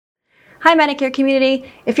Hi Medicare community!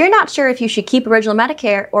 If you're not sure if you should keep Original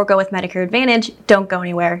Medicare or go with Medicare Advantage, don't go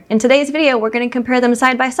anywhere. In today's video, we're going to compare them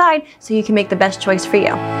side by side so you can make the best choice for you.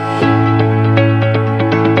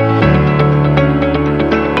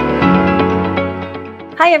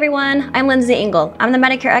 Hi everyone, I'm Lindsay Engel. I'm the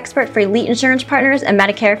Medicare expert for Elite Insurance Partners and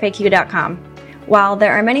MedicareFAQ.com. While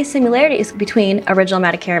there are many similarities between Original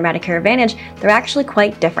Medicare and Medicare Advantage, they're actually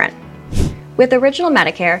quite different. With Original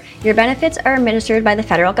Medicare, your benefits are administered by the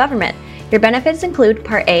federal government. Your benefits include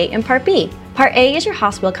Part A and Part B. Part A is your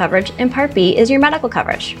hospital coverage and Part B is your medical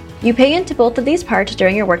coverage. You pay into both of these parts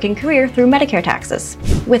during your working career through Medicare taxes.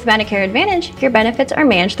 With Medicare Advantage, your benefits are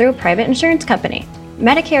managed through a private insurance company.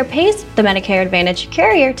 Medicare pays the Medicare Advantage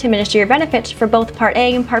carrier to administer your benefits for both Part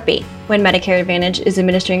A and Part B. When Medicare Advantage is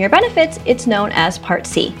administering your benefits, it's known as Part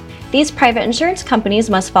C. These private insurance companies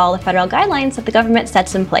must follow the federal guidelines that the government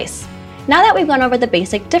sets in place. Now that we've gone over the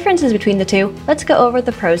basic differences between the two, let's go over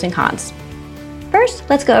the pros and cons. First,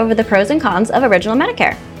 let's go over the pros and cons of Original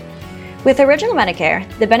Medicare. With Original Medicare,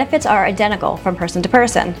 the benefits are identical from person to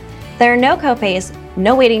person. There are no copays,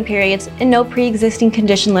 no waiting periods, and no pre-existing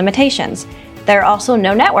condition limitations. There are also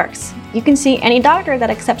no networks. You can see any doctor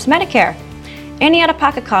that accepts Medicare. Any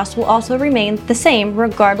out-of-pocket costs will also remain the same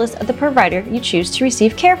regardless of the provider you choose to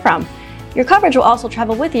receive care from. Your coverage will also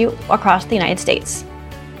travel with you across the United States.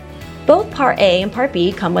 Both Part A and Part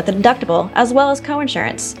B come with a deductible as well as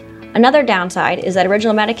coinsurance. Another downside is that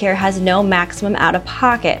Original Medicare has no maximum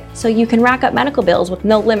out-of-pocket, so you can rack up medical bills with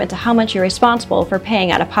no limit to how much you're responsible for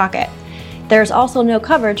paying out-of-pocket. There is also no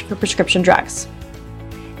coverage for prescription drugs.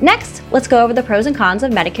 Next, let's go over the pros and cons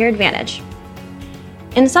of Medicare Advantage.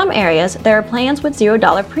 In some areas, there are plans with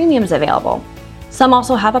 $0 premiums available. Some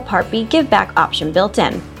also have a Part B give-back option built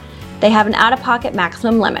in. They have an out-of-pocket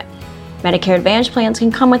maximum limit. Medicare Advantage plans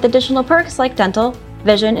can come with additional perks like dental,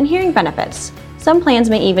 vision, and hearing benefits. Some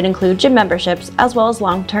plans may even include gym memberships as well as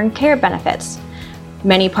long-term care benefits.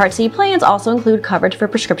 Many Part C plans also include coverage for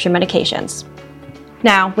prescription medications.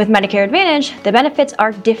 Now, with Medicare Advantage, the benefits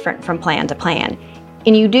are different from plan to plan,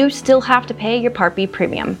 and you do still have to pay your Part B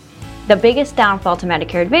premium. The biggest downfall to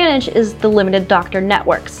Medicare Advantage is the limited doctor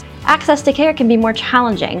networks. Access to care can be more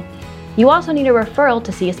challenging. You also need a referral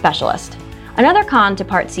to see a specialist. Another con to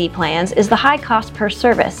Part C plans is the high cost per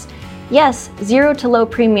service. Yes, zero to low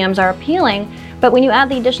premiums are appealing, but when you add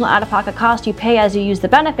the additional out-of-pocket cost you pay as you use the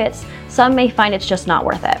benefits, some may find it's just not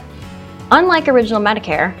worth it. Unlike Original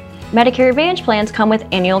Medicare, Medicare Advantage plans come with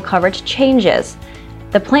annual coverage changes.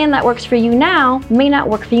 The plan that works for you now may not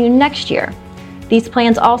work for you next year. These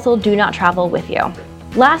plans also do not travel with you.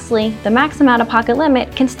 Lastly, the maximum out-of-pocket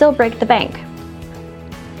limit can still break the bank.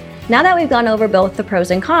 Now that we've gone over both the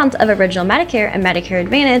pros and cons of Original Medicare and Medicare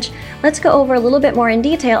Advantage, let's go over a little bit more in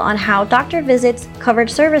detail on how doctor visits, coverage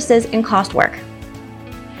services, and cost work.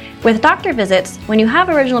 With doctor visits, when you have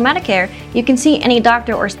Original Medicare, you can see any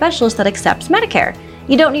doctor or specialist that accepts Medicare.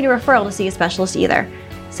 You don't need a referral to see a specialist either.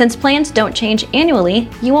 Since plans don't change annually,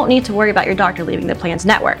 you won't need to worry about your doctor leaving the plan's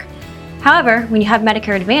network. However, when you have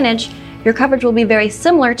Medicare Advantage, your coverage will be very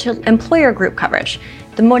similar to employer group coverage.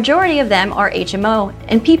 The majority of them are HMO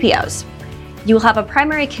and PPOs. You will have a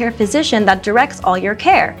primary care physician that directs all your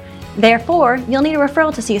care. Therefore, you'll need a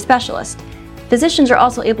referral to see a specialist. Physicians are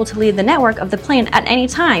also able to leave the network of the plan at any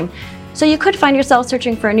time, so you could find yourself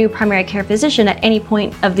searching for a new primary care physician at any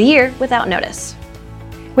point of the year without notice.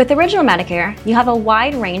 With Original Medicare, you have a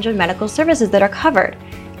wide range of medical services that are covered.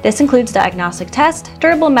 This includes diagnostic tests,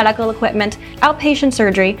 durable medical equipment, outpatient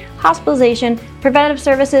surgery, hospitalization, preventative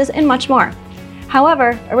services, and much more.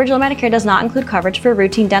 However, Original Medicare does not include coverage for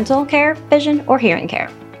routine dental care, vision, or hearing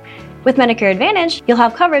care. With Medicare Advantage, you'll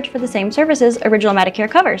have coverage for the same services Original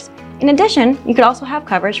Medicare covers. In addition, you could also have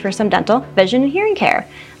coverage for some dental, vision, and hearing care.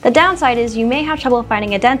 The downside is you may have trouble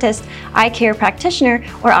finding a dentist, eye care practitioner,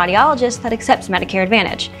 or audiologist that accepts Medicare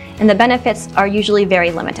Advantage, and the benefits are usually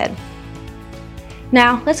very limited.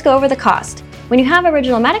 Now, let's go over the cost. When you have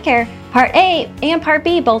Original Medicare, Part A and Part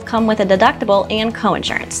B both come with a deductible and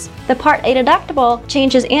coinsurance. The Part A deductible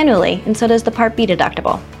changes annually, and so does the Part B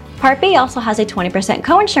deductible. Part B also has a 20%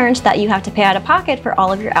 coinsurance that you have to pay out of pocket for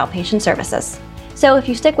all of your outpatient services. So if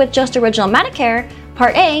you stick with just Original Medicare,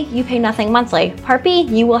 Part A, you pay nothing monthly. Part B,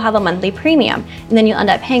 you will have a monthly premium, and then you'll end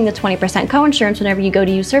up paying the 20% coinsurance whenever you go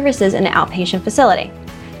to use services in an outpatient facility.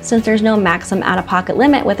 Since there's no maximum out-of-pocket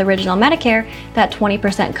limit with Original Medicare, that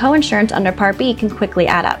 20% coinsurance under Part B can quickly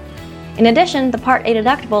add up. In addition, the Part A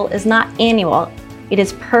deductible is not annual, it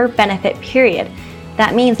is per benefit period.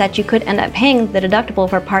 That means that you could end up paying the deductible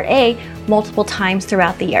for Part A multiple times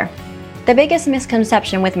throughout the year. The biggest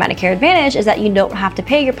misconception with Medicare Advantage is that you don't have to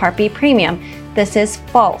pay your Part B premium. This is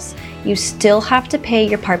false. You still have to pay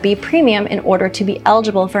your Part B premium in order to be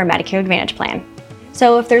eligible for a Medicare Advantage plan.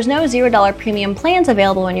 So if there's no $0 premium plans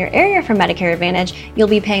available in your area for Medicare Advantage, you'll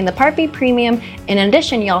be paying the Part B premium. In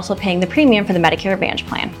addition, you're also paying the premium for the Medicare Advantage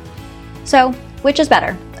plan. So, which is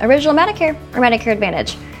better, Original Medicare or Medicare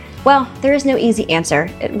Advantage? Well, there is no easy answer.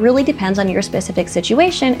 It really depends on your specific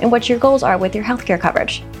situation and what your goals are with your healthcare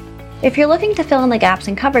coverage. If you're looking to fill in the gaps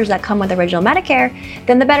in coverage that come with Original Medicare,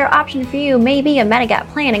 then the better option for you may be a Medigap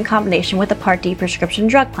plan in combination with a Part D prescription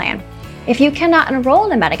drug plan. If you cannot enroll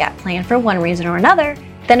in a Medigap plan for one reason or another,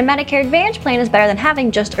 then a Medicare Advantage plan is better than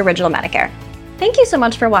having just Original Medicare. Thank you so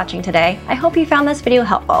much for watching today. I hope you found this video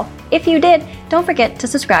helpful. If you did, don't forget to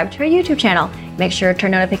subscribe to our YouTube channel. Make sure to turn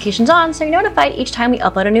notifications on so you're notified each time we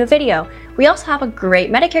upload a new video. We also have a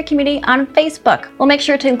great Medicare community on Facebook. We'll make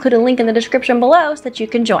sure to include a link in the description below so that you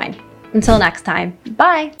can join. Until next time,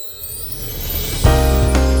 bye!